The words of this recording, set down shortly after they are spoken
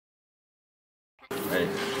Hey.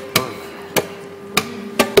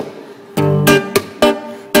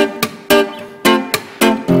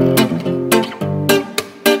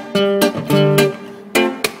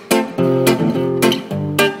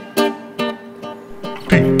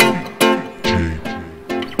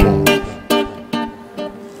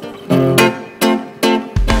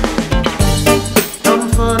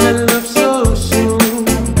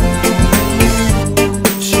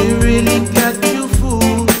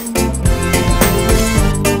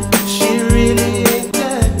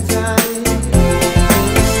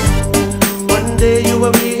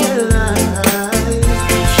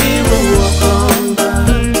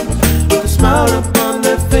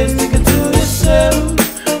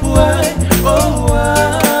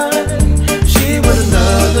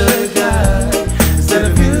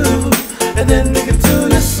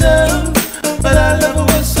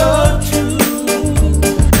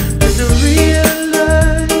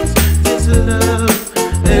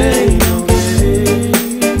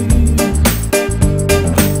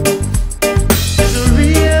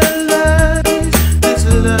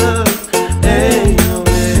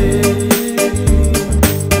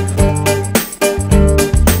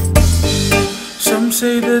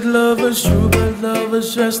 Say that love is true, but love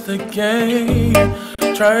is just a game.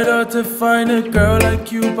 Tried hard to find a girl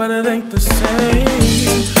like you, but it ain't the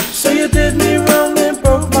same. So you did me wrong and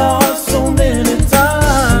broke my heart so many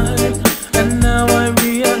times, and now I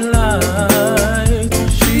realize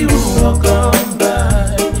she will walk on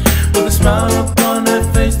by with a smile upon her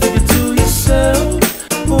face. Take it to yourself.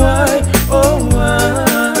 Why, oh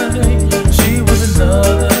why? She was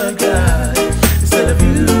another guy instead of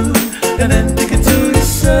you, and then think it to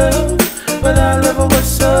yourself. But our love was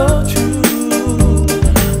so true.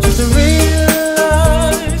 Just to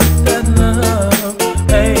realize that love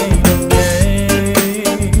ain't no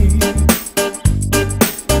game.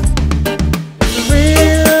 To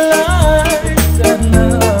realize that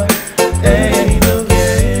love ain't no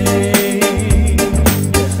game.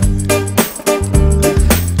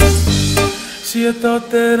 See, I thought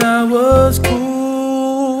that I was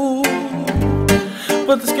cool,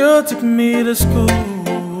 but this girl took me to school,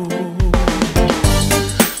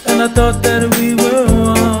 and I thought that we were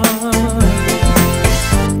one,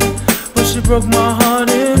 but she broke my heart.